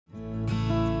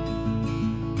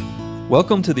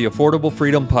Welcome to the Affordable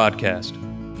Freedom Podcast.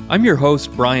 I'm your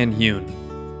host, Brian Hune.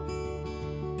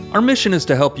 Our mission is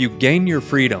to help you gain your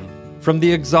freedom from the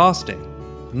exhausting,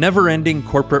 never-ending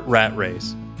corporate rat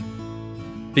race.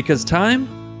 Because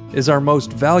time is our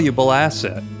most valuable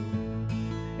asset.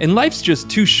 And life's just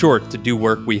too short to do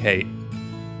work we hate.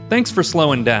 Thanks for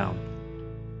slowing down.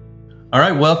 All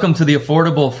right, welcome to the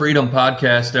Affordable Freedom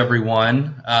Podcast,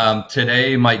 everyone.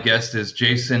 Today, my guest is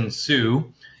Jason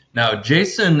Hsu. Now,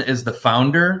 Jason is the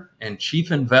founder and chief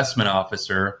investment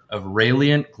officer of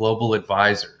Rayliant Global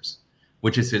Advisors,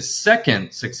 which is his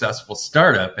second successful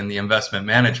startup in the investment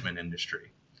management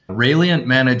industry. Rayliant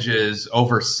manages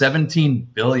over $17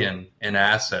 billion in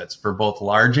assets for both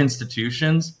large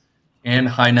institutions and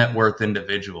high net worth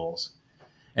individuals.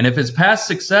 And if his past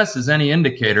success is any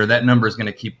indicator, that number is going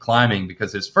to keep climbing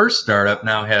because his first startup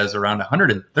now has around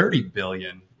 $130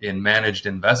 billion in managed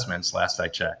investments, last I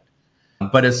checked.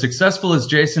 But as successful as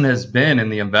Jason has been in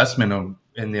the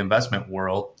investment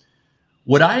world,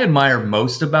 what I admire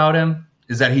most about him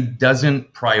is that he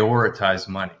doesn't prioritize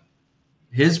money.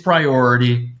 His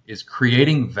priority is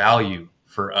creating value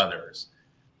for others.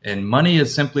 And money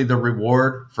is simply the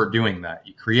reward for doing that.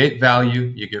 You create value,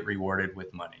 you get rewarded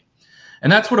with money.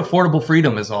 And that's what affordable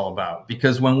freedom is all about.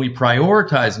 Because when we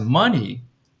prioritize money,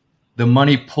 the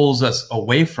money pulls us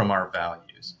away from our values.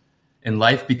 And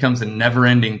life becomes a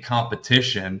never-ending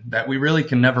competition that we really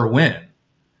can never win.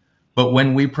 But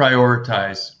when we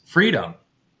prioritize freedom,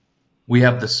 we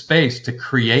have the space to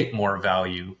create more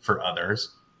value for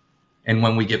others. And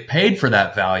when we get paid for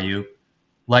that value,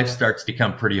 life starts to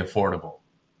become pretty affordable.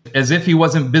 As if he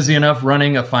wasn't busy enough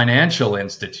running a financial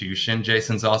institution,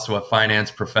 Jason's also a finance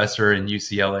professor in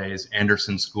UCLA's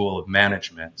Anderson School of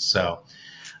Management. So,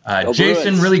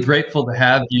 Jason, really grateful to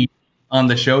have you on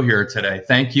the show here today.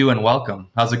 Thank you and welcome.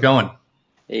 How's it going?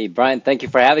 Hey, Brian, thank you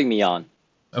for having me on.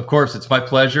 Of course, it's my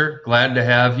pleasure. Glad to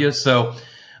have you. So,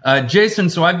 Jason,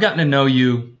 I've gotten to know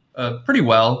you pretty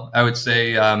well, I would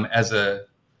say, as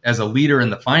a leader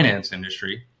in the finance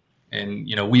industry. And,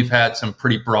 we've had some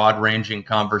pretty broad-ranging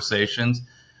conversations.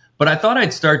 But I thought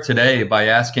I'd start today by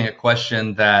asking a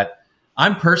question that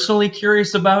I'm personally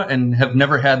curious about and have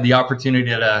never had the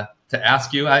opportunity to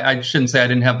ask you. I shouldn't say I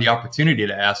didn't have the opportunity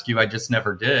to ask you. I just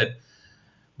never did.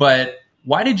 But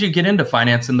why did you get into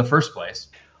finance in the first place?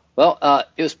 Well,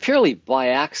 it was purely by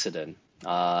accident.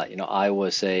 I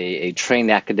was a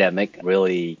trained academic,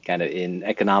 really kind of in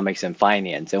economics and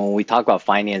finance. And when we talk about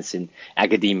finance in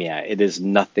academia, it is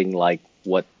nothing like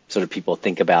what sort of people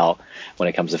think about when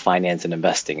it comes to finance and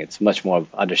investing. It's much more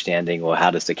of understanding, well, how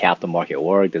does the capital market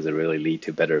work? Does it really lead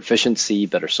to better efficiency,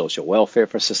 better social welfare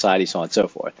for society, so on and so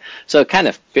forth? So kind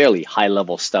of fairly high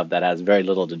level stuff that has very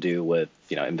little to do with,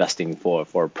 investing for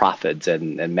profits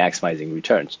and maximizing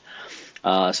returns.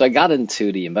 So I got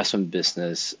into the investment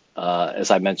business,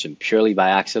 as I mentioned, purely by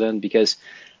accident because,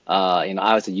 I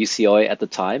was at UCLA at the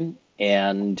time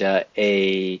and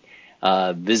a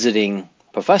visiting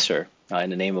professor in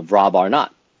the name of Rob Arnott,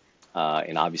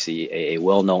 and obviously a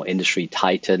well-known industry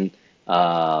titan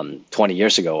 20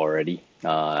 years ago already.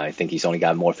 I think he's only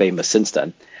gotten more famous since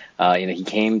then. He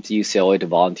came to UCLA to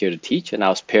volunteer to teach, and I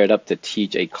was paired up to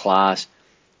teach a class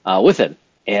with him.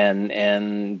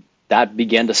 And that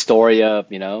began the story of,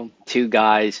 two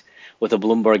guys with a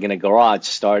Bloomberg in a garage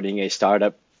starting a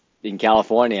startup in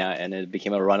California, and it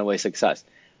became a runaway success.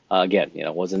 Again,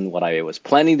 it wasn't what I was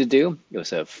planning to do. It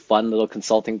was a fun little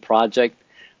consulting project,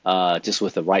 just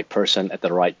with the right person at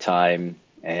the right time,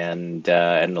 and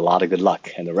a lot of good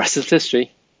luck. And the rest is history.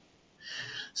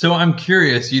 So I'm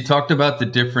curious. You talked about the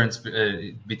difference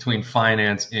between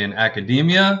finance in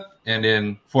academia and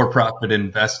in for-profit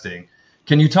investing.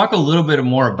 Can you talk a little bit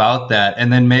more about that,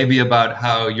 and then maybe about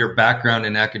how your background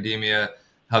in academia,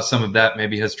 how some of that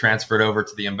maybe has transferred over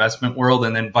to the investment world,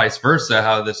 and then vice versa,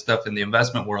 how this stuff in the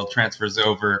investment world transfers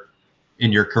over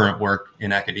in your current work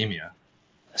in academia?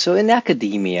 So in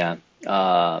academia,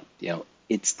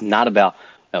 it's not about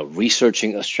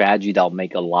researching a strategy that'll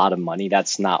make a lot of money.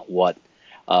 That's not what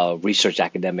research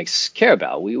academics care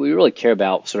about. We really care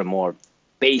about sort of more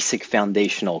basic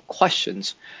foundational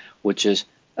questions, which is,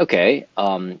 okay,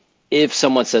 if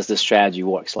someone says this strategy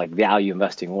works, like value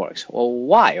investing works, well,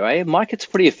 why, right? Market's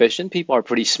pretty efficient. People are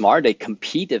pretty smart. They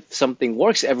compete. If something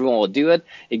works, everyone will do it.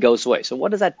 It goes away. So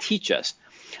what does that teach us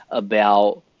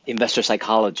about investor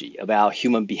psychology, about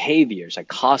human behaviors that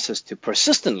cause us to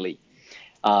persistently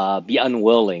be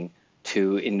unwilling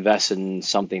to invest in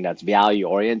something that's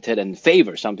value-oriented and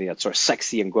favor something that's sort of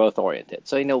sexy and growth-oriented?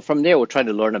 So, from there, we're trying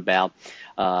to learn about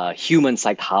human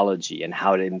psychology and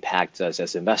how it impacts us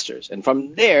as investors. And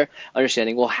from there,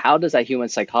 understanding, well, how does that human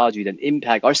psychology then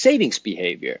impact our savings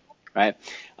behavior? right?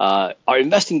 Our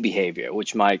investing behavior,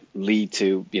 which might lead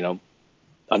to,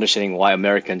 understanding why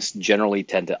Americans generally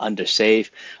tend to undersave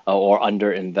or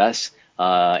underinvest,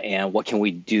 and what can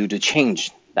we do to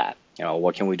change that?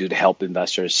 What can we do to help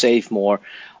investors save more,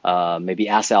 maybe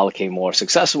asset allocate more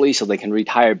successfully so they can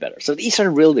retire better? So these are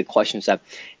really the questions that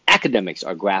academics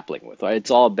are grappling with, right?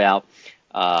 It's all about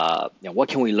what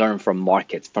can we learn from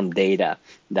markets, from data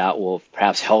that will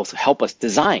perhaps help us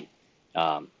design,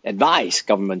 advise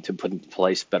government to put in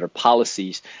place better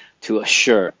policies to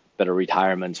assure better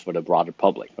retirements for the broader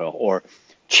public, or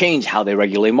change how they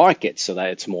regulate markets so that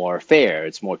it's more fair,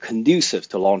 it's more conducive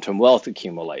to long-term wealth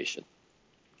accumulation.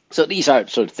 So these are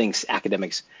sort of things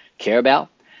academics care about.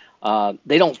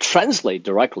 They don't translate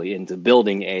directly into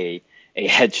building a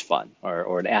hedge fund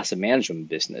or an asset management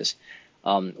business.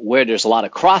 Where there's a lot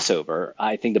of crossover,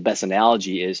 I think the best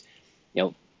analogy is,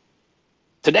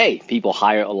 today people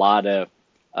hire a lot of,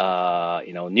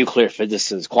 nuclear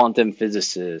physicists, quantum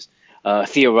physicists,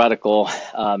 theoretical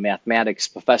mathematics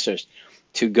professors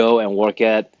to go and work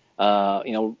at,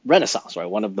 Renaissance, right?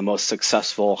 One of the most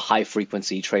successful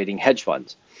high-frequency trading hedge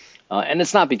funds. And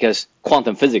it's not because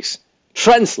quantum physics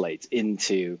translates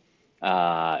into,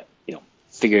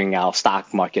 figuring out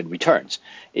stock market returns.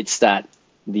 It's that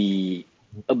the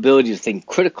ability to think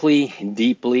critically and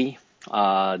deeply,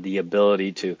 the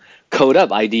ability to code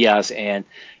up ideas and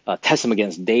test them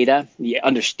against data, the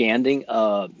understanding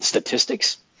of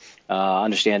statistics,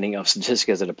 understanding of statistics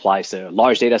as it applies to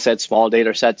large data sets, small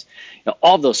data sets,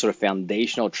 all those sort of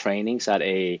foundational trainings that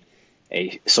a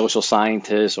social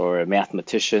scientist or a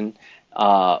mathematician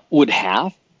would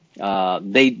have,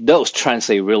 those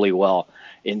translate really well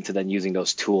into then using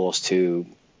those tools to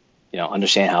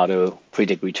understand how to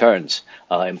predict returns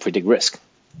and predict risk.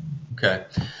 Okay.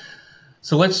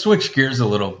 So let's switch gears a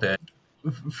little bit.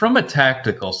 From a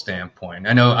tactical standpoint,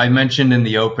 I know I mentioned in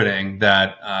the opening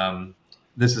that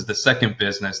this is the second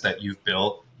business that you've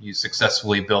built. You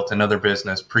successfully built another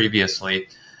business previously.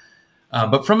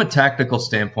 But from a tactical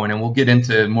standpoint, and we'll get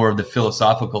into more of the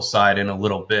philosophical side in a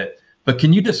little bit, but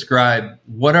can you describe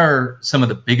what are some of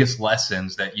the biggest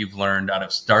lessons that you've learned out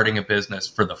of starting a business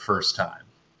for the first time?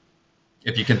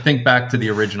 If you can think back to the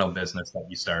original business that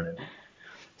you started.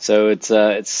 So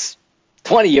it's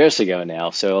 20 years ago now,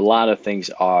 so a lot of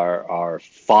things are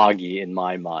foggy in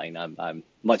my mind. I'm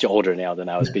much older now than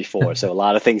I was before, so a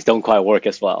lot of things don't quite work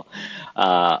as well.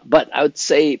 But I would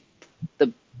say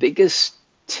the biggest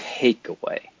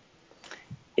takeaway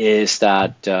is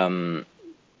that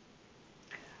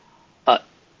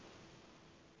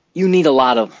you need a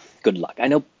lot of good luck. I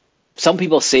know some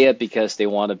people say it because they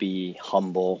want to be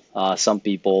humble. Some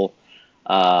people,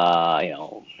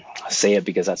 say it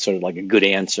because that's sort of like a good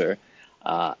answer.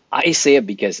 I say it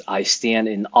because I stand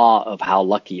in awe of how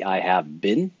lucky I have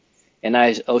been. And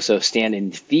I also stand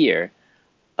in fear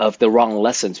of the wrong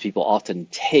lessons people often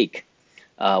take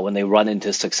when they run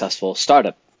into successful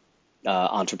startup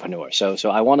entrepreneurs. So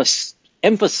I want to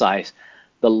emphasize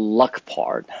the luck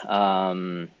part. There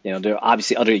are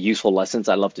obviously other useful lessons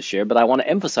I'd love to share, but I want to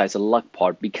emphasize the luck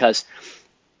part because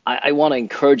I want to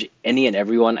encourage any and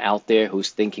everyone out there who's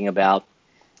thinking about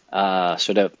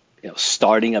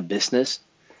starting a business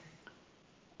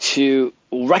to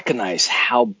recognize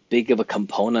how big of a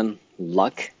component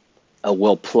luck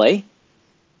will play.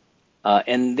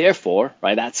 And therefore,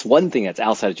 right, that's one thing that's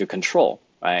outside of your control,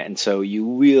 right? And so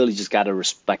you really just got to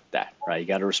respect that, right? You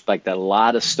got to respect that a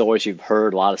lot of stories you've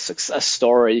heard, a lot of success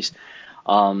stories,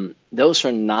 those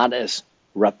are not as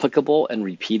replicable and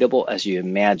repeatable as you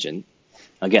imagine.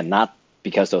 Again, not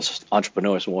because those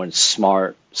entrepreneurs weren't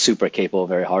smart, super capable,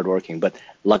 very hardworking, but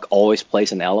luck always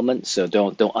plays an element. So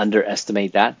don't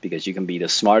underestimate that, because you can be the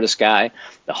smartest guy,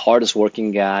 the hardest working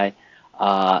guy,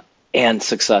 and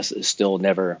success is still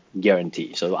never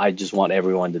guaranteed. So I just want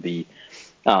everyone to be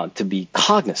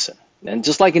cognizant. And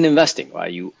just like in investing,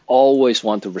 right? You always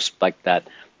want to respect that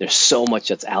there's so much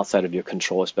that's outside of your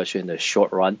control, especially in the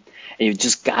short run. And you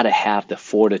just got to have the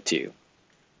fortitude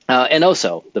and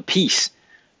also the peace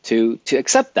to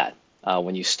accept that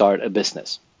when you start a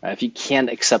business. Right? If you can't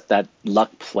accept that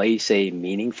luck plays a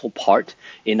meaningful part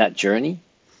in that journey,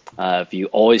 if you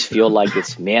always feel like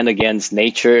it's man against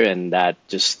nature and that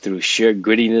just through sheer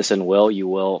grittiness and will you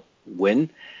will win,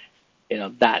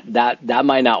 that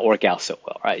might not work out so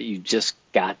well, right? You just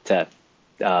got to,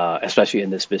 especially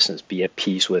in this business, be at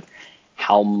peace with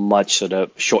how much sort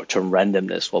of short-term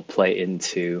randomness will play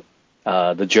into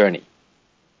the journey,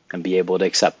 and be able to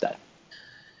accept that.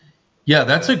 Yeah,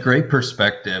 that's a great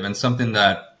perspective, and something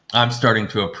that I'm starting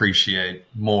to appreciate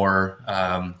more,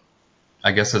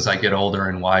 I guess, as I get older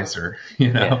and wiser,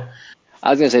 Yeah. I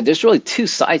was going to say there's really two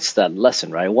sides to that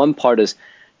lesson, right? One part is,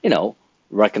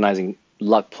 recognizing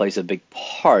luck plays a big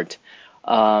part.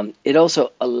 It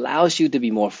also allows you to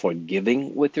be more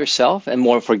forgiving with yourself and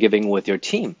more forgiving with your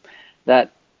team.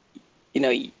 That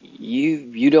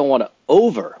you don't want to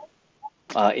over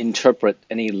interpret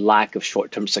any lack of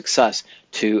short-term success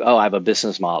to, I have a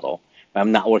business model.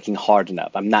 I'm not working hard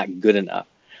enough. I'm not good enough.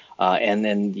 And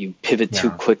then you pivot too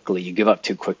quickly. You give up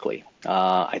too quickly.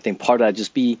 I think part of that,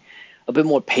 just be a bit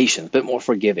more patient, a bit more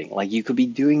forgiving. Like, you could be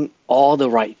doing all the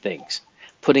right things,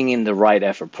 putting in the right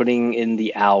effort, putting in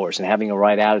the hours and having a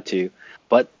right attitude.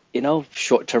 But,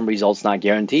 short-term results not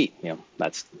guaranteed.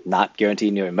 That's not guaranteed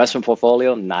in your investment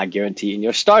portfolio, not guaranteed in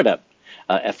your startup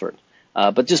effort.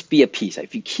 But just be at peace.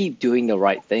 If you keep doing the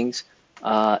right things,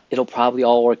 it'll probably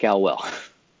all work out well.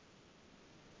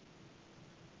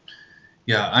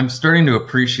 Yeah, I'm starting to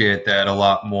appreciate that a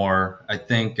lot more. I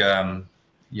think,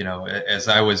 as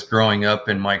I was growing up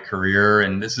in my career,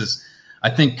 and this is, I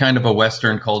think, kind of a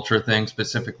Western culture thing,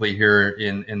 specifically here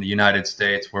in the United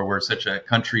States, where we're such a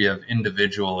country of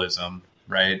individualism,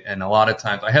 right? And a lot of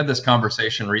times, I had this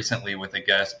conversation recently with a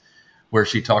guest where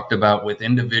she talked about, with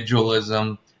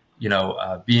individualism,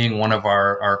 being one of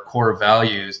our core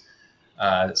values,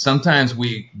 sometimes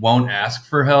we won't ask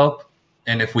for help.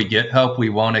 And if we get help, we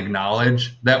won't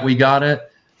acknowledge that we got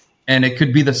it. And it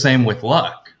could be the same with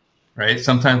luck, right?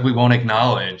 Sometimes we won't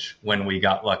acknowledge when we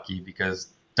got lucky because,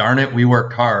 darn it, we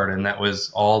worked hard and that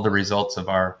was all the results of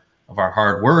our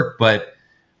hard work. But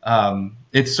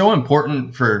it's so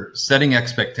important for setting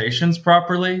expectations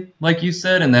properly, like you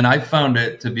said. And then I found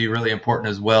it to be really important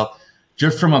as well,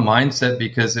 just from a mindset,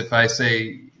 because if I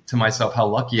say to myself how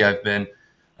lucky I've been,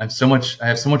 I have so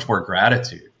much more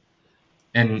gratitude.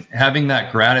 And having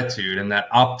that gratitude and that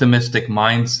optimistic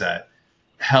mindset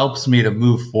helps me to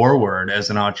move forward as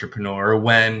an entrepreneur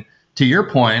when, to your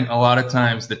point, a lot of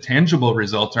times the tangible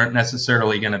results aren't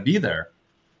necessarily going to be there.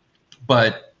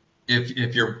 But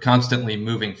if you're constantly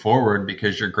moving forward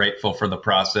because you're grateful for the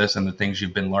process and the things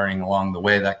you've been learning along the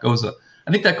way,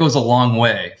 I think that goes a long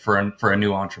way for a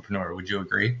new entrepreneur. Would you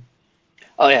agree?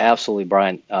 Oh yeah, absolutely,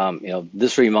 Brian.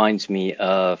 This reminds me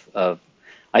of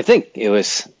I think it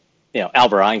was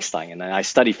Albert Einstein, and I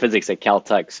study physics at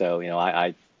Caltech, so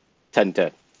I tend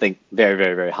to think very,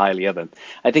 very, very highly of him.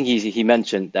 I think he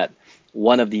mentioned that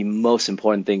one of the most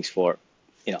important things for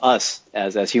us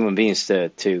as human beings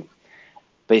to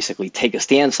basically take a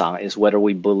stance on is whether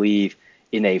we believe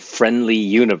in a friendly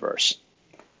universe.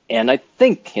 And I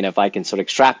think if I can sort of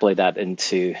extrapolate that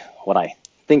into what I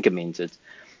think it means, is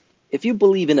if you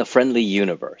believe in a friendly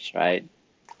universe, right,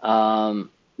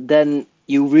 then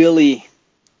you really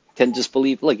can just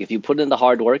believe, look, if you put in the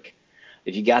hard work,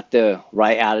 if you got the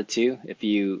right attitude, if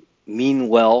you mean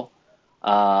well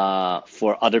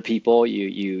for other people,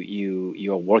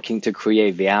 you're working to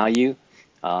create value,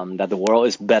 that the world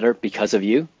is better because of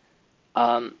you,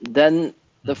 then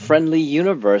the friendly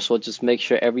universe will just make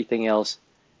sure everything else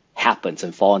happens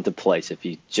and fall into place if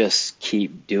you just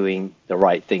keep doing the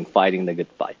right thing, fighting the good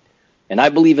fight. And I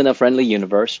believe in a friendly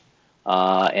universe.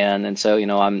 And so,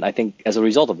 I think as a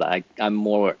result of that, I'm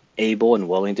more able and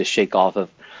willing to shake off of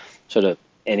sort of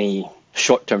any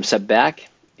short-term setback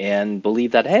and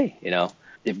believe that, hey,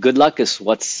 if good luck is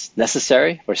what's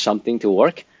necessary for something to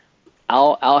work,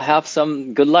 I'll have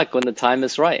some good luck when the time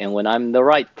is right and when I'm the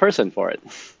right person for it.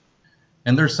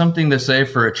 And there's something to say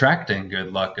for attracting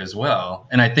good luck as well.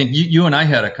 And I think you and I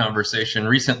had a conversation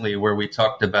recently where we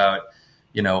talked about,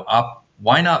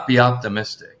 why not be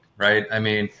optimistic, right? I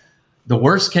mean, the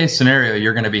worst case scenario,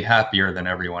 you're going to be happier than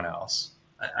everyone else.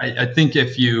 I think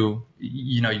if you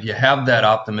have that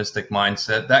optimistic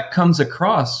mindset, that comes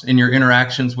across in your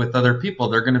interactions with other people.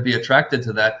 They're going to be attracted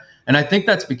to that. And I think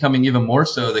that's becoming even more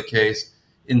so the case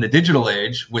in the digital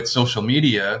age with social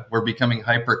media. We're becoming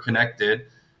hyper connected.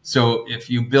 So if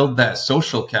you build that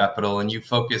social capital and you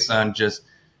focus on just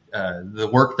the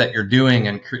work that you're doing,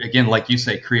 and again, like you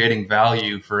say, creating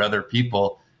value for other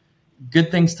people, good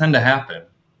things tend to happen.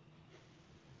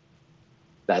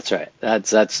 That's right.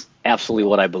 That's absolutely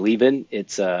what I believe in.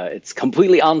 It's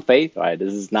completely on faith, right?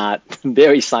 This is not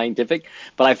very scientific,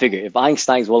 but I figure if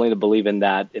Einstein's willing to believe in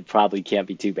that, it probably can't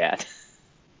be too bad.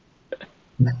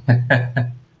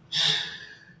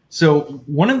 So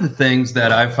one of the things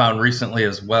that I've found recently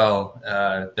as well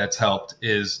that's helped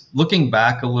is looking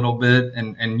back a little bit,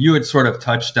 and you had sort of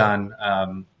touched on,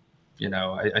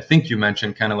 I think you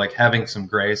mentioned kind of like having some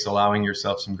grace, allowing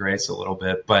yourself some grace a little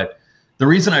bit. But the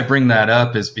reason I bring that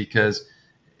up is because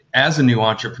as a new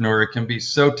entrepreneur, it can be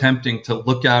so tempting to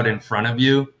look out in front of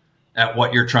you at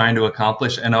what you're trying to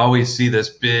accomplish and always see this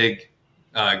big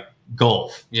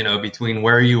gulf, between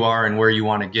where you are and where you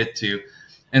want to get to.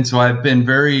 And so I've been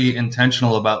very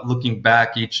intentional about looking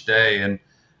back each day and,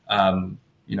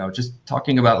 just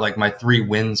talking about like my 3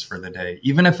 wins for the day,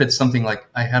 even if it's something like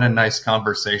I had a nice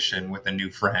conversation with a new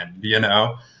friend,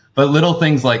 but little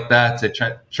things like that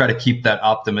to try to keep that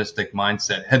optimistic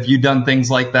mindset. Have you done things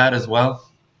like that as well?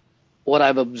 What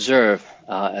I've observed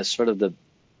as sort of the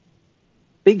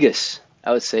biggest,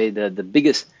 I would say the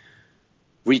biggest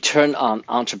return on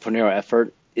entrepreneurial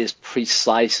effort is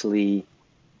precisely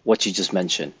what you just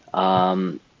mentioned.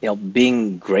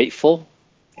 Being grateful,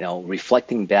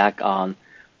 reflecting back on,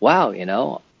 wow,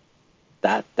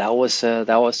 that was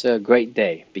a great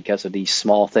day because of these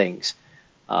small things.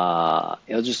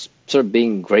 Just sort of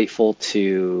being grateful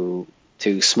to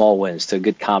small wins, to a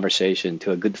good conversation,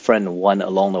 to a good friend won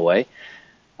along the way.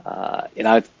 I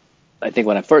think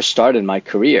when I first started my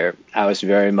career, I was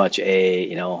very much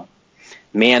a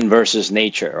man versus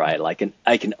nature, right? Like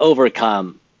I can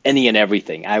overcome any and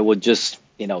everything. I would just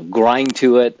grind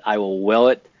to it. I will will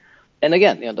it. And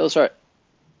again, those are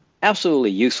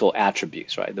absolutely useful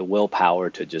attributes, right? The willpower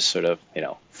to just sort of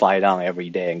fight on every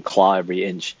day and claw every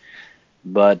inch.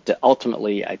 But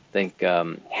ultimately, I think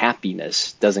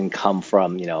happiness doesn't come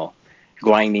from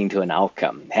grinding to an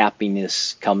outcome.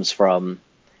 Happiness comes from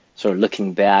sort of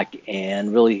looking back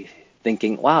and really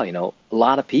thinking, wow, a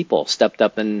lot of people stepped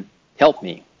up and helped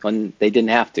me when they didn't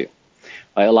have to.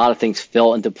 Right? A lot of things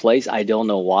fell into place. I don't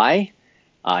know why.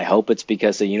 I hope it's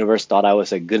because the universe thought I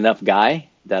was a good enough guy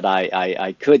that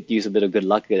I could use a bit of good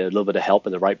luck, a little bit of help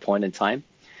at the right point in time.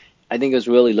 I think it was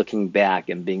really looking back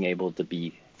and being able to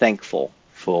be thankful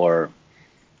for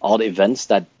all the events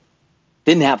that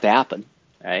didn't have to happen,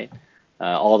 right?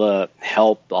 All the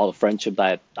help, all the friendship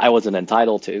that I wasn't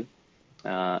entitled to.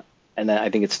 And then I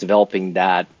think it's developing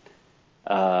that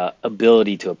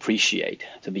ability to appreciate,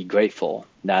 to be grateful.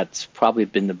 That's probably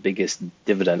been the biggest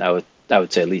dividend, I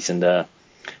would say, at least in the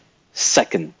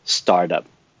second startup.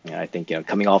 I think,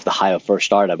 coming off the high of first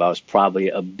startup, I was probably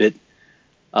a bit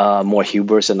more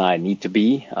hubris than I need to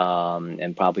be,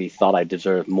 and probably thought I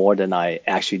deserved more than I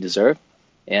actually deserved.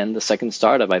 And the second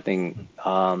startup, I think,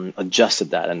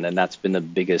 adjusted that, and then that's been the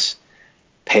biggest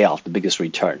payoff, the biggest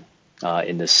return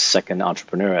in this second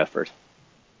entrepreneur effort.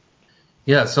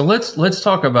 Yeah, so let's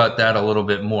talk about that a little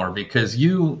bit more, because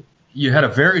you had a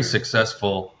very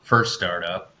successful first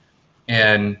startup,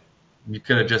 and you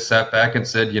could have just sat back and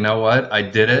said, you know what, I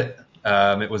did it.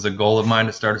 It was a goal of mine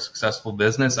to start a successful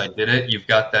business. I did it. You've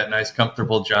got that nice,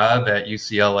 comfortable job at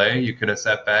UCLA. You could have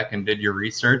sat back and did your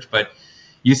research, but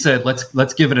you said,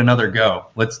 let's give it another go.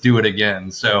 Let's do it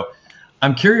again. So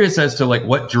I'm curious as to like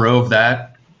what drove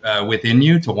that within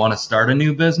you to want to start a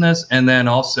new business, and then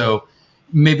also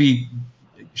maybe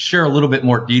share a little bit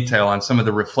more detail on some of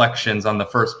the reflections on the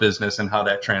first business and how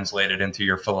that translated into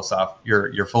your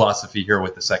philosophy here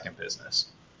with the second business.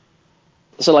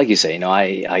 So like you say,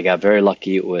 I got very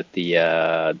lucky with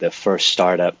the first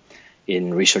startup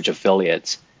in research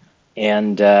affiliates,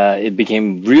 and it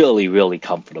became really, really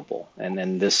comfortable. And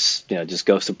then this, just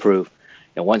goes to prove,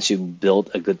 once you build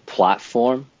a good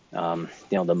platform,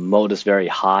 the moat is very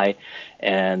high,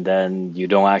 and then you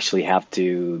don't actually have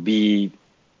to be,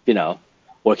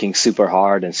 working super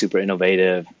hard and super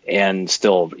innovative, and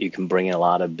still you can bring in a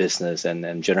lot of business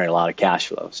and generate a lot of cash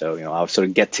flow. So, I'll sort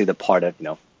of get to the part of,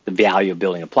 the value of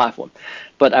building a platform.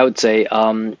 But I would say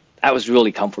I was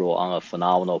really comfortable on a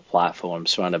phenomenal platform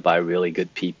surrounded by really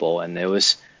good people, and it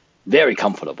was very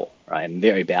comfortable, right, and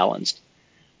very balanced.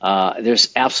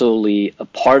 There's absolutely a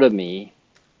part of me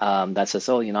that says,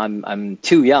 I'm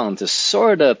too young to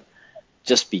sort of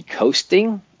just be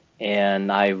coasting,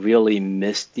 and I really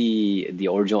miss the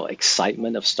original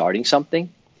excitement of starting something.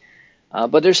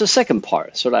 But there's a second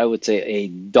part, sort of, I would say, a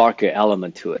darker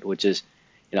element to it, which is,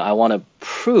 I want to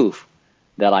prove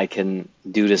that I can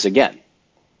do this again.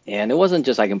 And it wasn't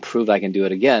just I can prove I can do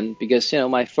it again, because,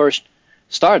 my first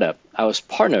startup, I was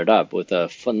partnered up with a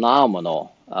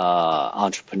phenomenal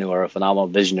entrepreneur, a phenomenal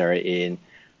visionary in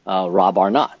Rob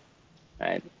Arnott,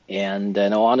 right? And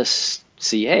then I want to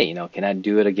see, hey, can I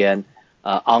do it again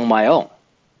on my own,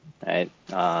 right?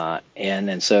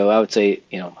 And so I would say,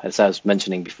 as I was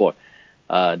mentioning before,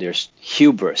 there's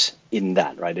hubris in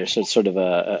that, right? There's sort of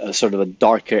a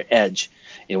darker edge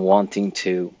in wanting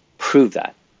to prove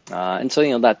that. And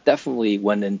so, that definitely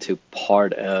went into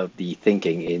part of the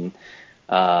thinking in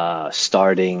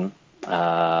starting,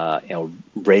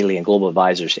 Rayleigh and Global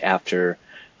Advisors after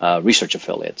research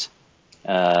affiliates.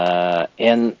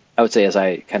 And I would say, as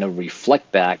I kind of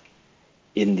reflect back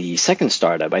in the second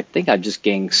startup, I think I've just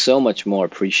gained so much more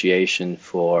appreciation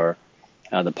for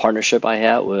the partnership I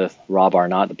had with Rob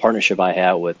Arnott, the partnership I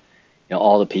had with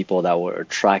all the people that were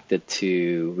attracted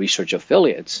to research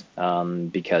affiliates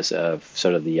because of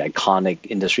sort of the iconic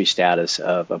industry status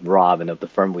of Rob and of the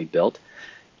firm we built.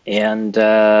 And,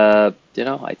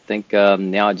 I think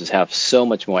now I just have so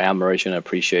much more admiration and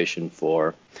appreciation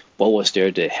for what was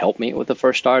there to help me with the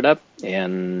first startup.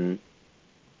 And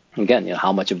again,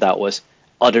 how much of that was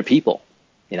other people,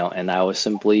 and I was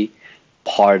simply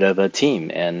part of a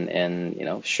team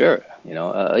and sure,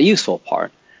 a useful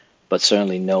part, but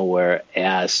certainly nowhere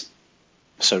as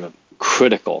sort of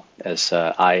critical as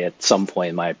I at some point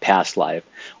in my past life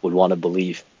would want to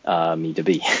believe me to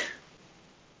be.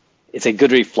 It's a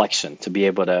good reflection to be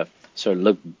able to sort of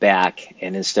look back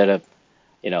and instead of,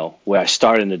 where I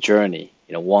started in the journey,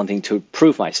 wanting to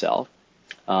prove myself,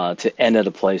 to end at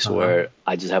a place where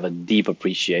I just have a deep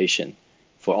appreciation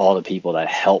for all the people that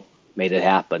helped made it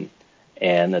happen,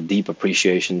 and a deep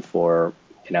appreciation for,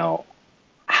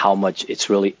 how much it's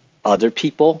really other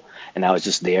people, and I was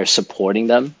just there supporting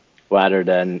them rather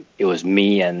than it was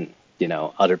me and,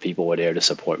 other people were there to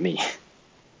support me.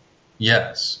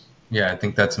 Yes. Yeah, I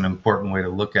think that's an important way to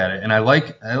look at it. And I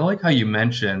like how you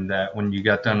mentioned that when you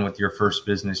got done with your first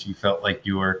business, you felt like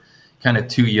you were kind of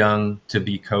too young to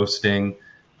be coasting.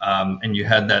 And you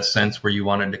had that sense where you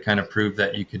wanted to kind of prove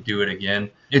that you could do it again.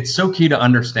 It's so key to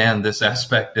understand this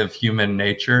aspect of human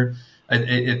nature.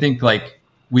 I think like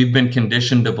we've been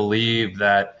conditioned to believe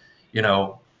that,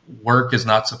 work is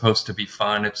not supposed to be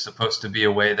fun. It's supposed to be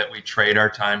a way that we trade our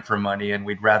time for money, and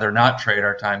we'd rather not trade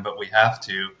our time, but we have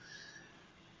to.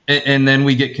 And then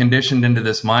we get conditioned into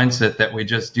this mindset that we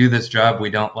just do this job we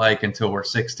don't like until we're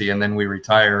 60 and then we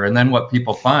retire. And then what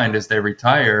people find is they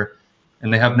retire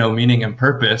and they have no meaning and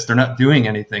purpose. They're not doing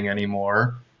anything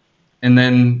anymore. And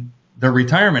then their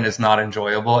retirement is not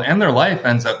enjoyable and their life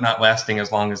ends up not lasting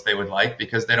as long as they would like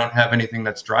because they don't have anything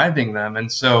that's driving them.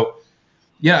 And so,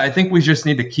 yeah, I think we just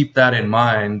need to keep that in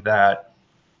mind that,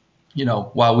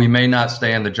 while we may not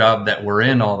stay in the job that we're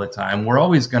in all the time, we're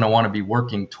always going to want to be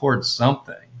working towards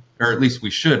something. Or at least we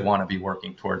should want to be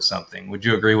working towards something. Would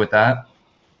you agree with that?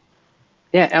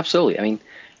 Yeah, absolutely. I mean,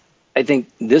 I think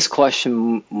this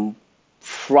question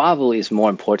probably is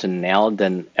more important now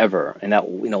than ever. And that,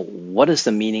 what is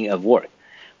the meaning of work?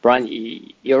 Brian,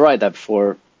 you're right that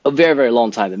for a very, very long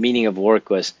time, the meaning of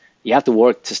work was you have to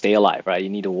work to stay alive, right? You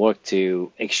need to work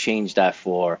to exchange that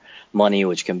for money,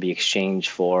 which can be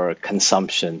exchanged for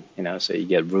consumption, so you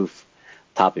get roof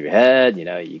top of your head,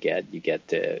 you get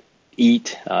to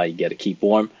eat, you get to keep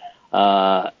warm.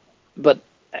 But,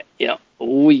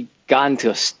 we got into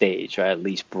a stage, right, at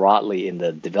least broadly in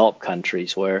the developed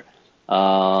countries where,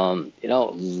 a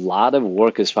lot of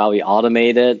work is probably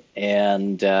automated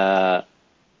and,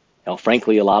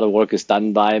 frankly, a lot of work is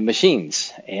done by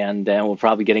machines. And then we're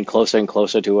probably getting closer and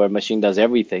closer to where a machine does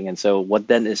everything. And so what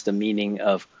then is the meaning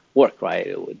of work,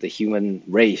 right? The human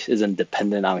race isn't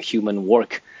dependent on human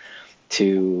work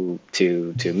to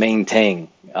maintain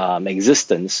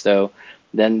existence. So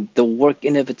then the work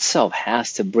in of itself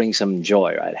has to bring some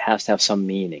joy, right? It has to have some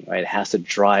meaning, right? It has to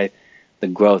drive the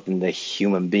growth in the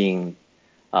human being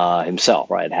himself,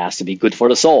 right? It has to be good for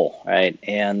the soul, right?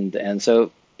 And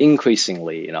so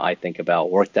increasingly, I think about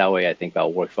work that way. I think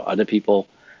about work for other people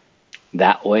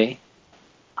that way.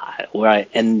 Where I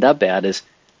end up at is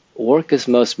work is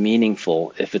most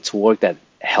meaningful if it's work that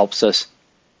helps us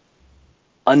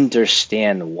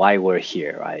understand why we're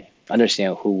here, right?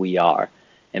 Understand who we are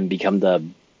and become the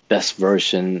best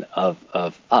version of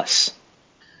us.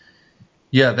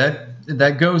 Yeah,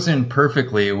 that goes in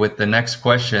perfectly with the next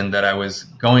question that I was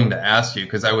going to ask you,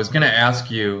 because I was going to ask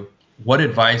you what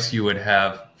advice you would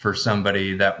have for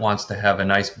somebody that wants to have a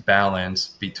nice balance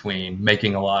between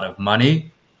making a lot of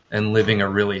money and living a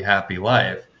really happy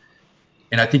life.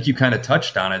 And I think you kind of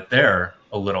touched on it there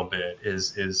a little bit,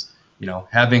 is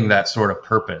having that sort of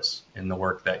purpose in the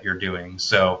work that you're doing.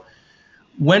 So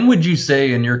when would you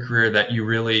say in your career that you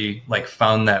really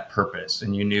found that purpose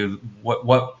and you knew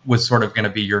what was sort of going to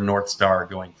be your North Star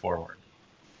going forward?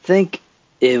 I think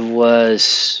it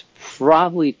was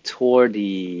probably toward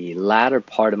the latter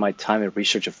part of my time at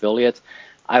Research Affiliates.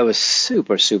 I was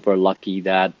super, super lucky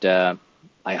that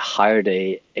I hired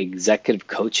a executive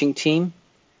coaching team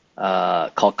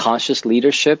called Conscious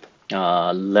Leadership,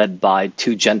 led by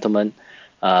two gentlemen,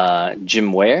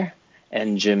 Jim Ware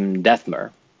and Jim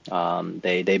Dethmer.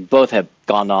 They both have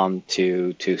gone on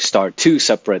to start two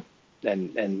separate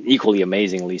and equally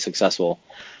amazingly successful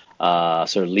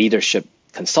sort of leadership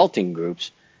consulting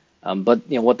groups. But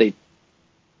what they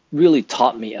really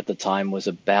taught me at the time was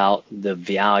about the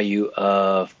value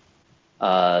of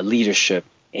leadership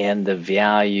and the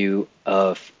value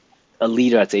of a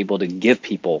leader that's able to give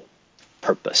people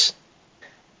purpose.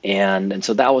 And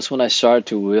so that was when I started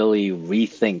to really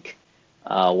rethink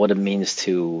what it means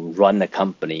to run a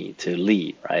company, to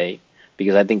lead, right?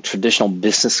 Because I think traditional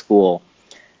business school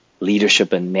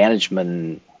leadership and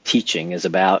management teaching is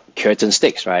about carrots and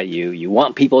sticks, right? You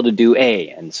want people to do A,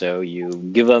 and so you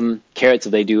give them carrots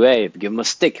if they do A, give them a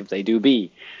stick if they do B,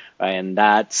 right? And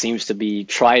that seems to be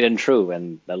tried and true,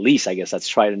 and at least I guess that's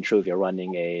tried and true if you're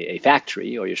running a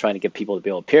factory or you're trying to get people to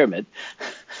build a pyramid.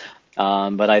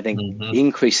 But I think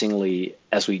increasingly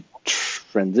as we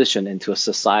transition into a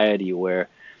society where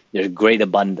there's great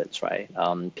abundance, right?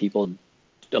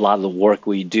 A lot of the work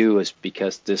we do is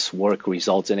because this work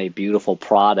results in a beautiful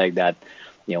product that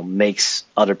makes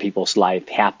other people's life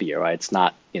happier, right? It's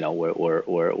not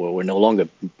we're no longer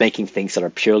making things that are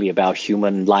purely about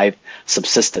human life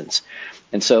subsistence,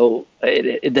 and so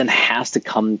it then has to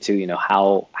come to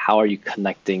how are you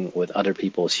connecting with other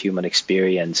people's human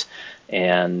experience,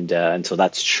 and so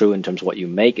that's true in terms of what you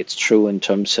make. It's true in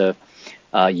terms of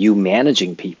you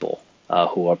managing people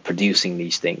who are producing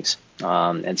these things.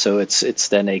 And so it's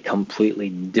then a completely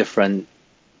different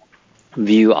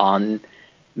view on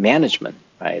management,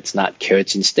 right? It's not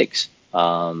carrots and sticks.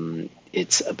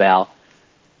 It's about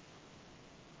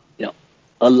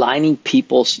aligning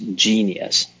people's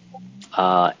genius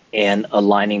and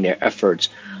aligning their efforts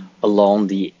along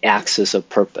the axis of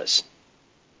purpose.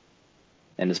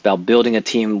 And it's about building a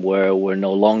team where we're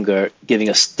no longer giving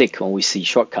a stick when we see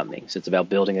shortcomings. It's about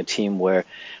building a team where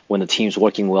when the team's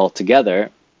working well together,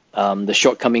 the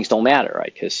shortcomings don't matter,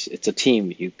 right? Because it's a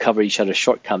team. You cover each other's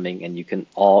shortcoming and you can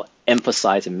all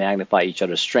emphasize and magnify each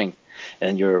other's strength.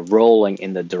 And you're rolling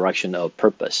in the direction of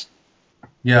purpose.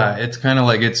 Yeah, it's kind of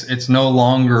like it's no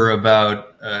longer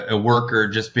about a worker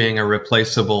just being a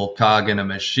replaceable cog in a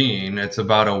machine. It's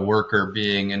about a worker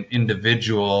being an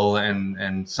individual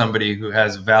and somebody who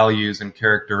has values and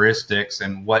characteristics.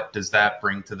 And what does that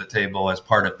bring to the table as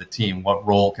part of the team? What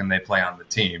role can they play on the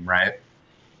team, right?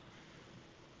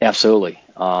 Absolutely.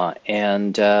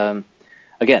 And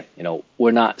again,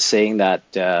 we're not saying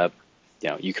that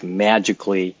you can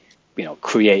magically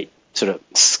create sort of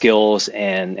skills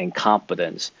and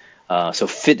competence. So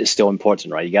fit is still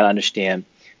important, right? You got to understand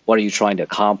what are you trying to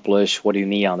accomplish? What do you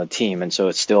need on the team? And so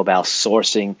it's still about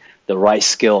sourcing the right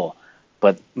skill.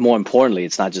 But more importantly,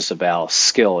 it's not just about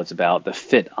skill. It's about the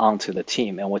fit onto the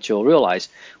team. And what you'll realize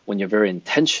when you're very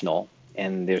intentional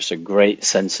and there's a great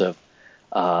sense of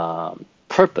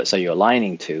purpose that you're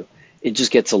aligning to, it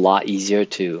just gets a lot easier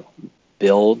to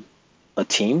build a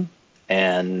team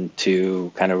and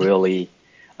to kind of really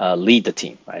lead the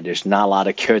team, right? There's not a lot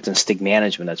of carrots and stick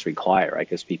management that's required, right?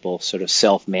 Because people sort of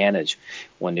self-manage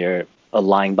when they're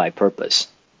aligned by purpose.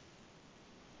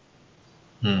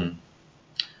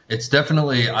 It's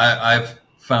definitely, I've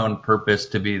found purpose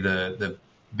to be the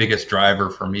biggest driver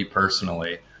for me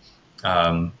personally.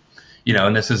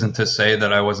 And this isn't to say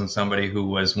that I wasn't somebody who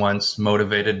was once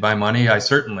motivated by money. I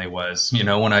certainly was.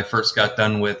 When I first got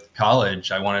done with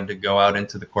college, I wanted to go out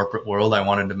into the corporate world. I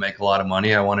wanted to make a lot of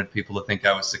money. I wanted people to think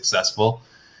I was successful.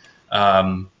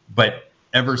 But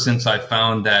ever since I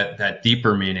found that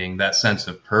deeper meaning, that sense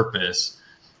of purpose,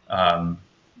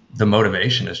 the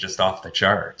motivation is just off the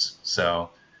charts. So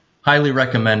highly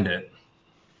recommend it.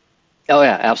 Oh,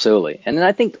 yeah, absolutely. And then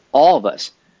I think all of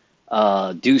us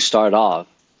do start off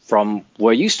from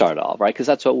where you start off, right? Because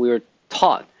that's what we were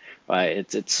taught, right?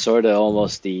 It's sort of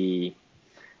almost the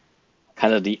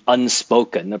kind of the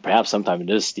unspoken, or perhaps sometimes it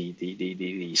is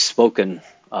the spoken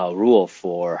rule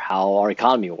for how our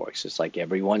economy works. It's like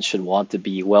everyone should want to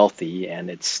be wealthy, and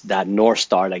it's that North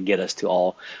Star that get us to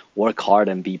all work hard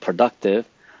and be productive,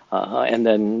 and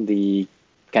then the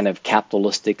kind of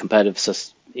capitalistic competitive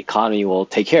economy will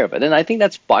take care of it. And I think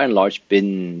that's by and large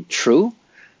been true.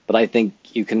 But I think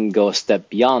you can go a step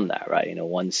beyond that, right?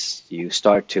 Once you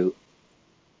start to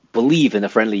believe in a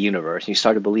friendly universe, you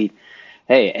start to believe,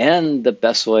 hey, and the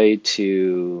best way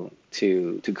to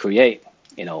create,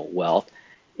 wealth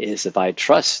is if I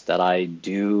trust that I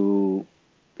do,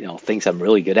 things I'm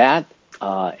really good at,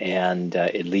 and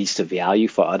it leads to value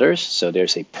for others. So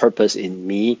there's a purpose in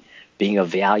me being of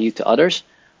value to others.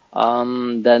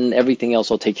 Then everything else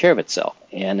will take care of itself.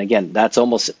 And again, that's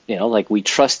almost, like we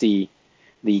trust the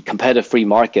competitive free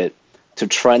market to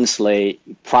translate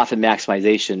profit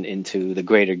maximization into the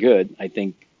greater good. I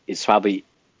think it's probably,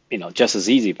 just as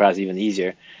easy, perhaps even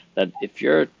easier, that if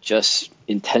you're just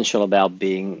intentional about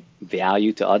being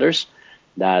value to others,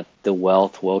 that the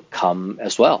wealth will come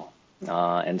as well.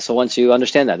 And so once you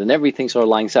understand that, then everything sort of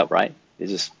lines up, right?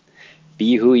 It's just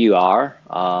be who you are,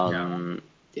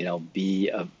 be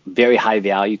a very high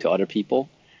value to other people,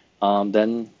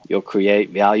 then you'll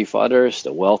create value for others,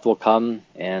 the wealth will come,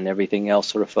 and everything else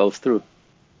sort of flows through.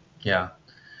 Yeah.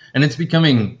 And it's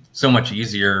becoming so much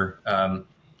easier,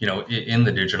 in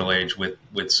the digital age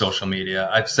with social media.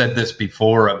 I've said this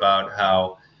before about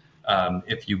how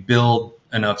if you build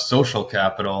enough social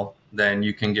capital, then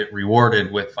you can get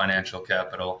rewarded with financial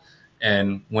capital.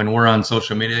 And when we're on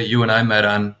social media, you and I met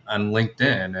on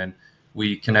LinkedIn, and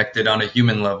we connected on a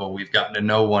human level. We've gotten to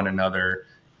know one another,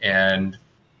 and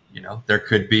there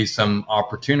could be some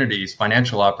opportunities,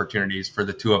 financial opportunities for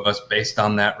the two of us based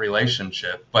on that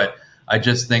relationship. But I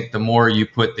just think the more you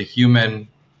put the human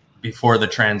before the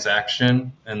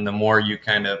transaction, and the more you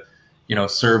kind of,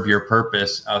 serve your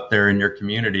purpose out there in your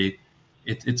community,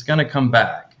 it's going to come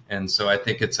back. And so I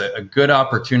think it's a good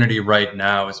opportunity right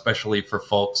now, especially for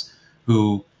folks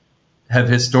who have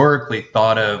historically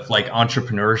thought of like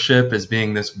entrepreneurship as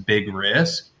being this big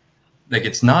risk. Like,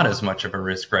 it's not as much of a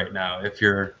risk right now. If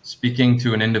you're speaking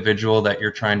to an individual that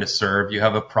you're trying to serve, you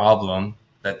have a problem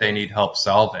that they need help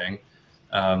solving,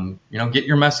 get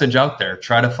your message out there,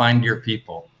 try to find your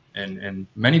people. And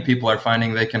many people are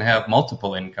finding they can have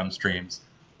multiple income streams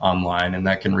online, and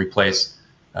that can replace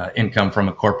income from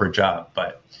a corporate job.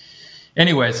 But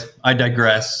anyways, I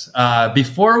digress.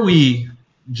 Before we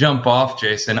jump off,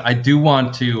 Jason, I do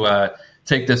want to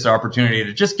take this opportunity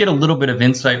to just get a little bit of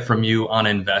insight from you on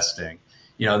investing.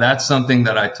 That's something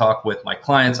that I talk with my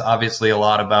clients, obviously, a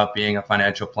lot about being a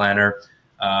financial planner.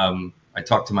 I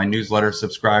talk to my newsletter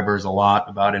subscribers a lot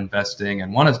about investing,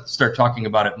 and want to start talking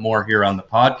about it more here on the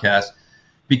podcast,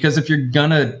 because if you're going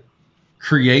to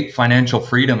create financial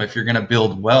freedom, if you're going to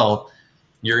build wealth,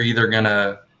 you're either going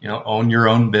to, own your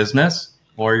own business,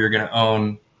 or you're going to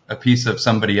own a piece of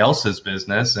somebody else's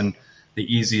business. And the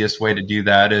easiest way to do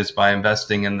that is by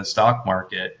investing in the stock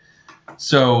market.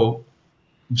 So,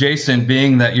 Jason,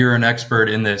 being that you're an expert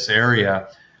in this area,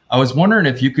 I was wondering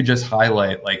if you could just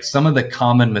highlight like some of the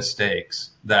common mistakes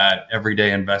that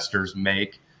everyday investors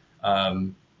make.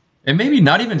 And maybe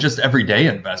not even just everyday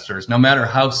investors, no matter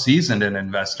how seasoned an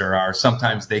investor are,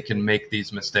 sometimes they can make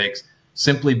these mistakes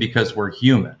simply because we're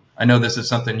human. I know this is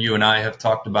something you and I have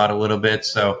talked about a little bit,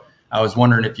 so I was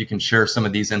wondering if you can share some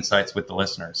of these insights with the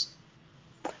listeners.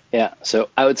 Yeah, so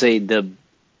I would say the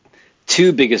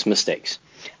two biggest mistakes.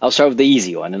 I'll start with the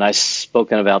easy one, and I've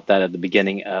spoken about that at the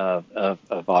beginning of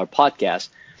our podcast,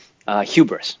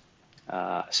 hubris.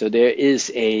 So there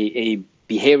is a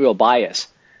behavioral bias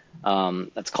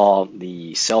that's called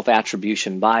the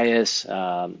self-attribution bias.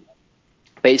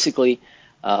 Basically,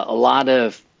 a lot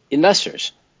of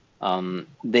investors,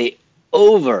 they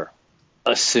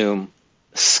over-assume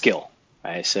skill,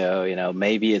 right? So,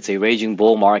 maybe it's a raging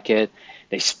bull market.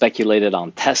 They speculated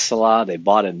on Tesla, they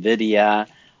bought NVIDIA,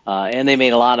 and they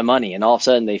made a lot of money. And all of a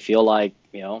sudden they feel like,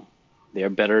 they're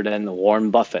better than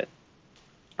Warren Buffett.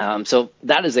 So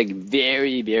that is a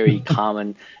very, very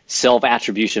common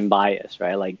self-attribution bias,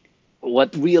 right? Like,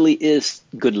 what really is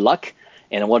good luck,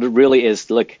 and what it really is,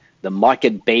 look, the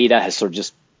market beta has sort of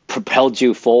just propelled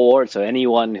you forward. So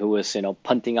anyone who was,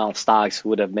 punting on stocks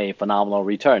would have made phenomenal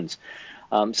returns.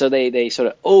 So they sort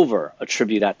of over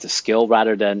attribute that to skill,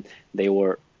 rather than they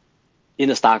were in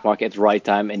the stock market at the right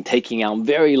time and taking out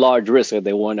very large risks that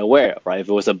they weren't aware of, right? If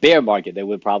it was a bear market, they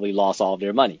would probably lost all of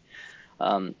their money.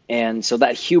 And so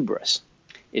that hubris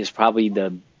is probably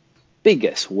the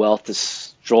biggest wealth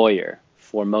destroyer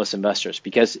for most investors,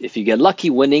 because if you get lucky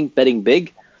betting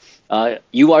big,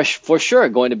 you are for sure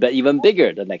going to bet even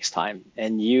bigger the next time,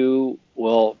 and you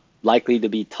will likely to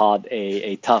be taught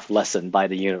a tough lesson by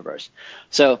the universe.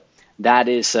 So that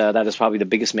is probably the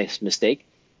biggest mistake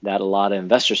that a lot of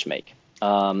investors make.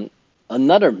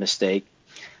 Another mistake,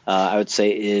 I would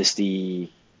say, is the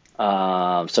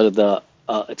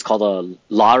it's called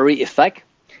a lottery effect,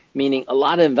 meaning a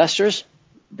lot of investors,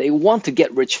 they want to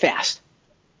get rich fast,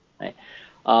 right?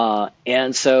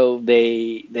 And so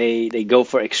they go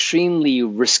for extremely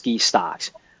risky stocks.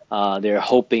 They're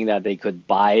hoping that they could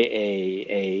buy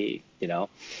a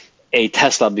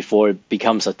Tesla before it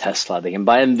becomes a Tesla. They can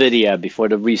buy NVIDIA before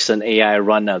the recent AI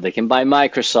run-up. They can buy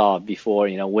Microsoft before,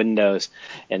 Windows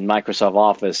and Microsoft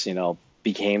Office,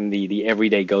 became the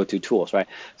everyday go-to tools, right?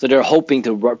 So they're hoping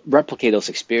to replicate those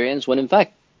experiences, when in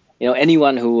fact,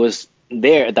 anyone who was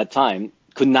there at that time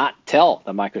could not tell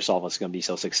that Microsoft was going to be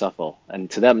so successful. And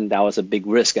to them, that was a big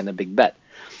risk and a big bet.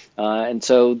 And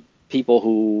so people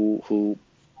who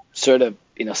sort of,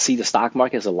 see the stock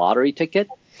market as a lottery ticket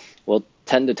will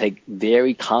tend to take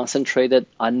very concentrated,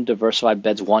 undiversified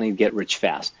bets, wanting to get rich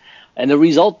fast. And the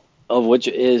result of which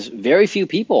is very few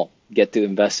people get to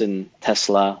invest in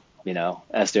Tesla,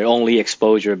 as their only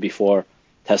exposure before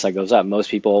Tesla goes up.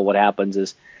 Most people, what happens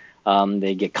is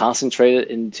They get concentrated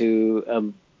into a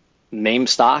meme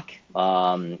stock,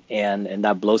 and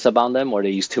that blows up on them, or they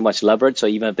use too much leverage. So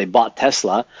even if they bought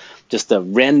Tesla, just a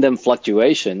random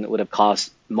fluctuation would have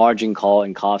caused margin call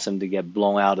and caused them to get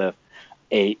blown out of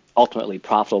a ultimately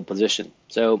profitable position.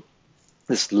 So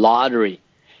this lottery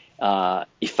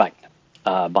effect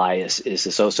bias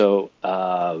is also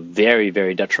very,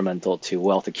 very detrimental to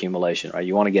wealth accumulation, right?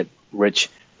 You want to get rich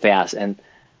fast, and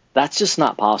that's just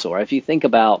not possible, right? If you think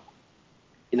about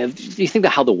if you think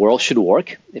about how the world should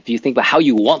work, if you think about how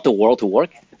you want the world to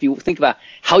work, if you think about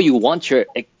how you want your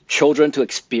children to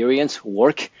experience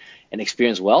work and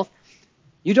experience wealth,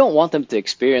 you don't want them to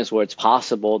experience where it's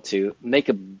possible to make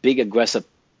a big aggressive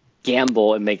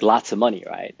gamble and make lots of money,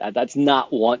 right? That's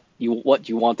not what you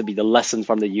want to be the lessons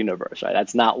from the universe, right?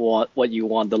 That's not what you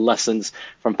want the lessons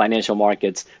from financial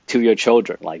markets to your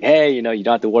children. Like, hey, you don't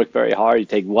have to work very hard. You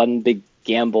take one big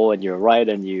gamble and you're right,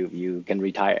 and you can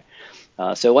retire.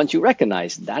 So once you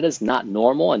recognize that is not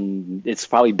normal, and it's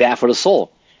probably bad for the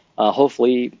soul,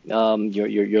 hopefully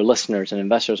your listeners and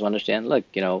investors will understand, look,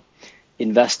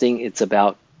 investing, it's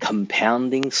about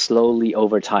compounding slowly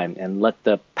over time, and let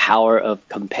the power of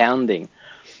compounding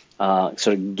sort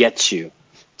of get you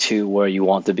to where you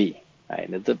want to be,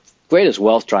 right? The greatest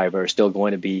wealth driver is still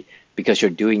going to be because you're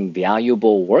doing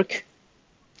valuable work,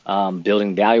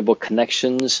 building valuable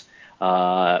connections,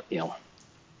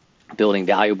 building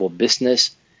valuable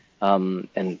business,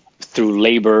 and through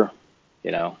labor,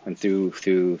 and through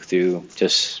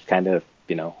just kind of,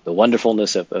 the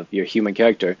wonderfulness of your human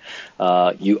character,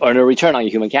 you earn a return on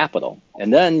your human capital.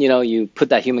 And then, you put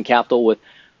that human capital with,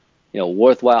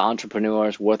 worthwhile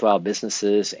entrepreneurs, worthwhile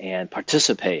businesses, and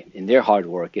participate in their hard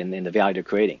work and in the value they're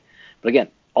creating. But again,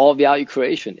 all value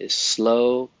creation is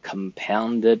slow,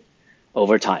 compounded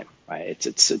over time, right?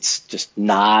 It's just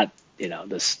not,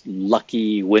 this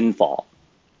lucky windfall.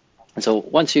 And so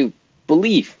once you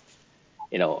believe,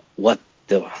 what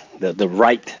the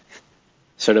right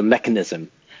sort of mechanism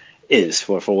is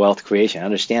for wealth creation,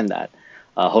 understand that.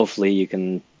 Hopefully you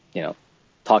can,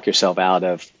 talk yourself out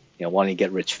of, wanting to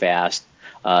get rich fast,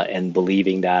 and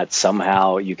believing that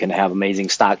somehow you can have amazing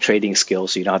stock trading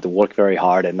skills so you don't have to work very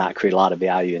hard and not create a lot of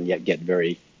value and yet get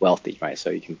very wealthy, right? So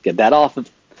you can get that off of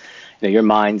your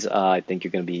minds. I think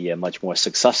you're going to be much more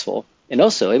successful, and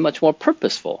also a much more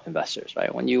purposeful investors,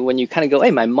 right? When you kind of go,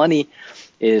 hey, my money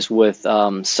is with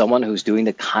someone who's doing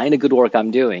the kind of good work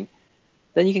I'm doing,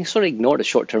 then you can sort of ignore the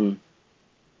short-term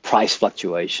price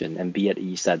fluctuation and be at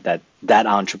ease that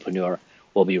entrepreneur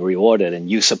will be rewarded, and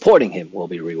you supporting him will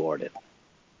be rewarded.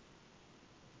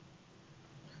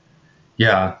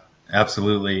 Yeah,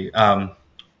 absolutely.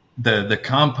 The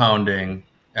compounding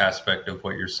aspect of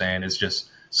what you're saying is just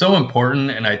so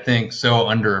important, and I think so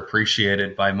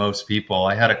underappreciated by most people.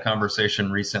 I had a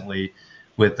conversation recently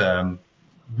with a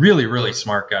really, really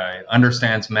smart guy,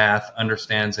 understands math,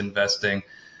 understands investing.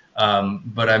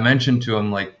 But I mentioned to him,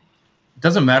 like, it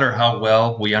doesn't matter how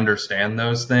well we understand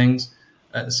those things.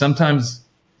 Sometimes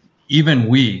even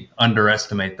we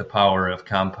underestimate the power of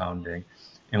compounding.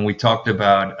 And we talked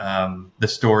about the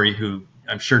story who,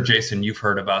 I'm sure, Jason, you've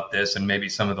heard about this, and maybe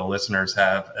some of the listeners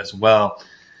have as well.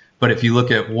 But if you look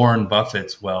at Warren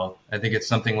Buffett's wealth, I think it's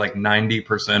something like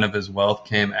 90% of his wealth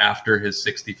came after his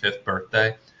 65th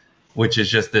birthday, which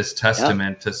is just this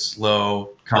testament to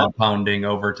slow compounding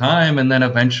over time. And then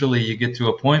eventually you get to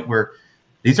a point where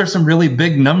these are some really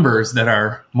big numbers that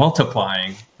are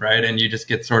multiplying, right? And you just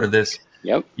get sort of this,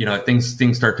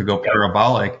 things start to go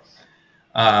parabolic.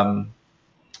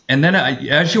 And then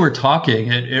as you were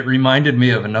talking, it reminded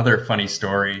me of another funny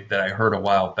story that I heard a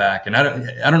while back. And I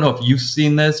don't know if you've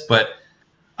seen this, but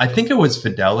I think it was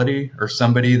Fidelity or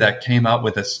somebody that came out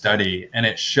with a study, and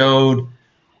it showed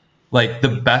like the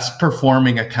best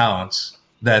performing accounts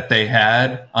that they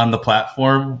had on the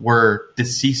platform were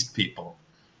deceased people,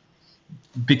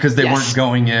 because they weren't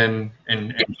going in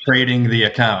and trading the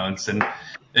accounts. And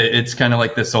it's kind of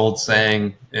like this old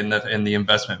saying in the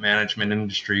investment management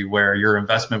industry, where your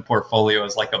investment portfolio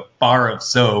is like a bar of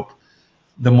soap.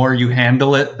 The more you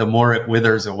handle it, the more it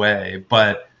withers away.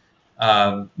 But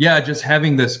just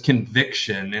having this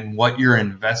conviction in what you're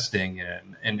investing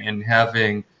in, and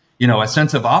having, a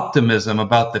sense of optimism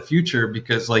about the future,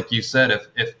 because like you said,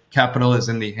 if capital is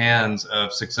in the hands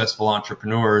of successful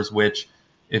entrepreneurs, which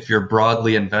if you're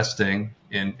broadly investing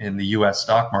in the US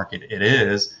stock market, it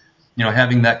is,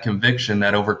 having that conviction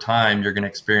that over time you're going to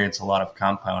experience a lot of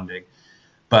compounding.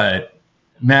 But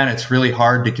man, it's really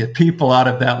hard to get people out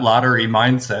of that lottery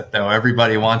mindset, though.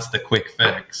 Everybody wants the quick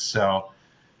fix. So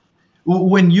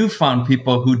when you found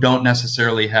people who don't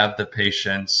necessarily have the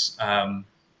patience,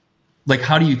 like,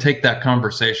 how do you take that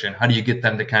conversation? How do you get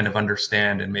them to kind of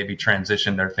understand and maybe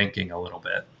transition their thinking a little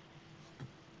bit?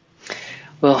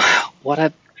 Well, what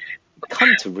I've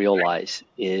come to realize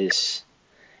is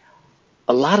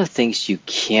a lot of things you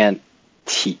can't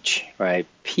teach, right?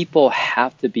 People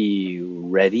have to be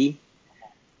ready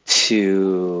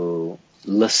to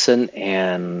listen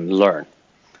and learn.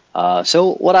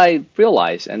 So what I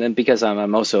realized, and then because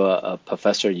I'm also a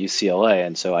professor at UCLA,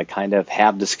 and so I kind of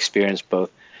have this experience both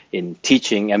in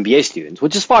teaching MBA students,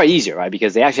 which is far easier, right?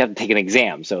 Because they actually have to take an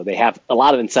exam, so they have a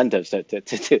lot of incentives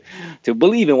to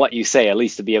believe in what you say, at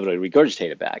least to be able to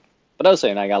regurgitate it back. But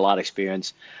also, I got a lot of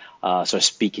experience sort of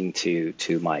speaking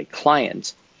to my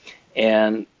clients,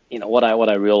 and what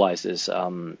I realize is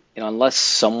unless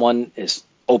someone is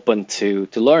open to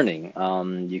learning,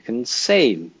 you can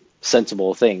say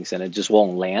sensible things and it just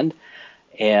won't land,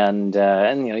 and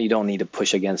you don't need to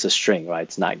push against a string, right?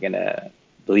 It's not gonna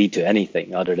lead to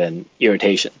anything other than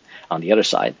irritation on the other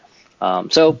side.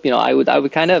 So I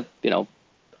would kind of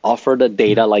offer the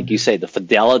data, like you say, the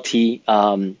fidelity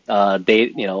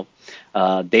data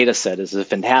set is a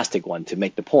fantastic one to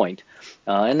make the point,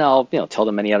 and I'll tell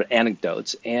them many other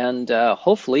anecdotes, and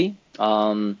hopefully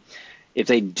if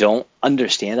they don't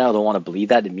understand that or don't want to believe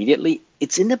that immediately,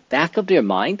 it's in the back of their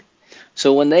mind.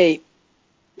 So when they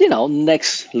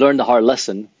next learn the hard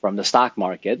lesson from the stock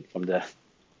market, from the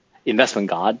investment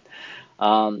god,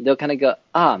 they'll kind of go,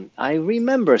 I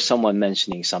remember someone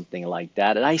mentioning something like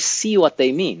that, and I see what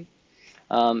they mean.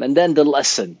 And then the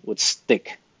lesson would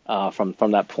stick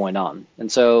from that point on. And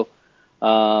so,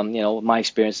 my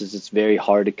experience is it's very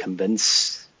hard to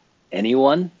convince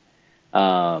anyone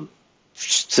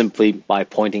simply by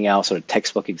pointing out sort of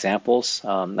textbook examples.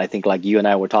 I think like you and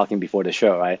I were talking before the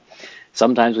show, right?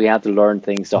 Sometimes we have to learn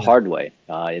things the hard way.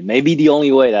 It may be the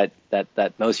only way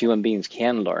that most human beings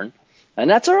can learn. And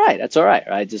that's all right. That's all right,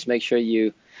 right? Just make sure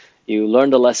you learn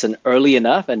the lesson early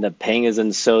enough and the pain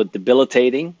isn't so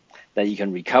debilitating that you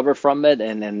can recover from it.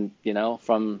 And then,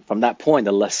 from that point,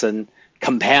 the lesson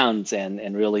compounds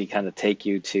and really kind of take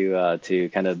you to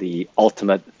kind of the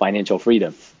ultimate financial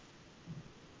freedom.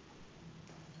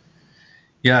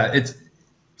 Yeah, this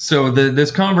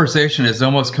conversation is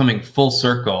almost coming full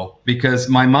circle because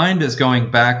my mind is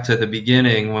going back to the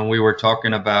beginning when we were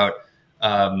talking about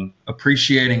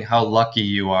appreciating how lucky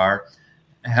you are,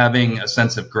 having a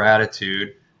sense of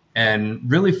gratitude, and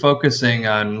really focusing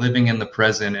on living in the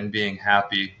present and being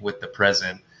happy with the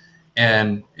present.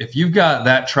 And if you've got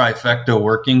that trifecta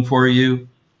working for you,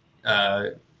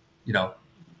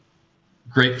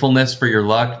 gratefulness for your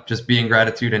luck, just being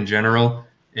gratitude in general,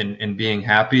 and being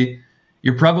happy,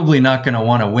 you're probably not going to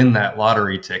want to win that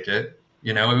lottery ticket.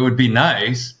 It would be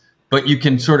nice, but you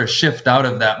can sort of shift out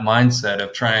of that mindset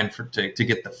of trying to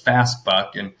get the fast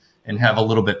buck and have a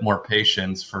little bit more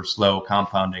patience for slow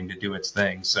compounding to do its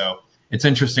thing. So it's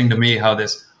interesting to me how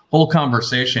this whole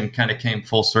conversation kind of came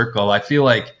full circle. I feel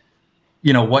like,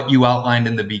 what you outlined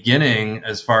in the beginning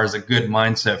as far as a good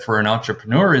mindset for an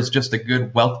entrepreneur is just a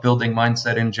good wealth building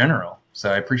mindset in general.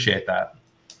 So I appreciate that.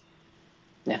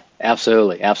 Yeah,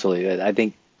 absolutely. Absolutely. I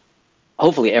think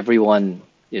hopefully everyone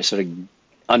sort of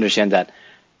understand that,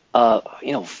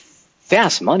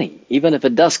 fast money, even if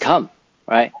it does come,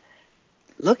 right?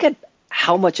 Look at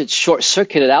how much it's short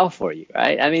circuited out for you,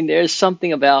 right? I mean, there's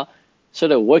something about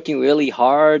sort of working really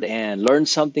hard and learn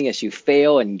something as you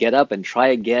fail and get up and try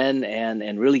again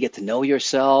and really get to know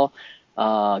yourself,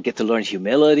 get to learn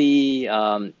humility,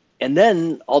 and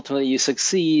then ultimately you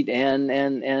succeed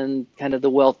and kind of the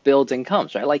wealth builds and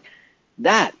comes, right? Like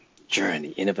that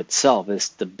journey in of itself is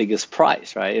the biggest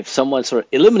prize, right? If someone sort of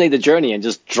eliminate the journey and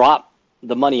just drop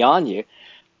the money on you,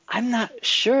 I'm not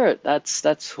sure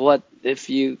that's what, if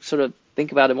you sort of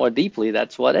think about it more deeply,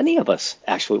 that's what any of us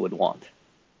actually would want.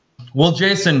 Well,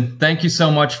 Jason, thank you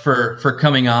so much for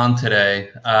coming on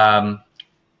today.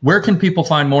 Where can people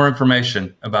find more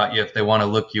information about you if they want to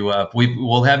look you up?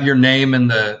 We'll have your name in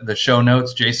the show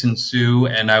notes, Jason Hsu,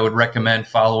 and I would recommend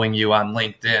following you on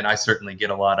LinkedIn. I certainly get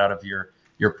a lot out of your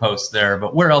posts there,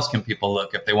 but where else can people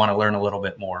look if they want to learn a little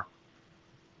bit more?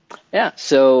 Yeah,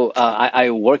 so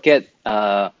I work at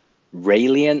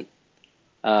Rayliant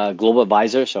Global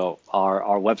Advisor. So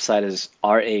our website is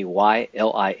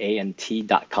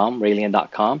RAYLIANT.com,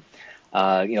 Rayliant.com.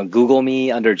 Google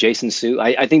me under Jason Hsu.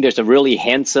 I think there's a really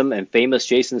handsome and famous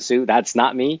Jason Hsu. That's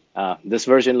not me. This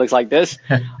version looks like this.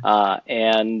 You'll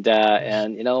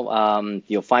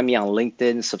find me on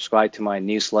LinkedIn, subscribe to my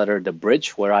newsletter, The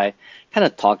Bridge, where I kind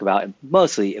of talk about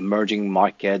mostly emerging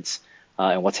markets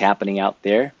and what's happening out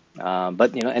there.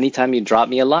 But anytime you drop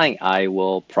me a line, I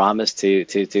will promise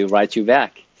to write you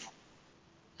back.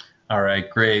 All right,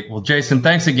 great. Well, Jason,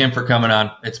 thanks again for coming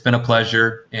on. It's been a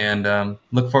pleasure, and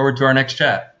look forward to our next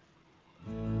chat.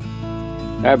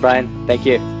 All right, Brian. Thank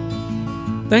you.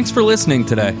 Thanks for listening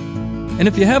today. And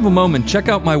if you have a moment, check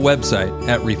out my website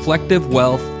at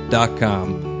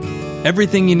reflectivewealth.com.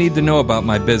 Everything you need to know about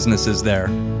my business is there.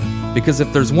 Because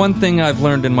if there's one thing I've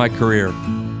learned in my career,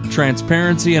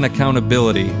 transparency and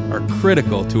accountability are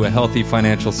critical to a healthy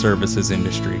financial services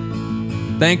industry.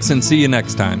 Thanks, and see you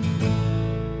next time.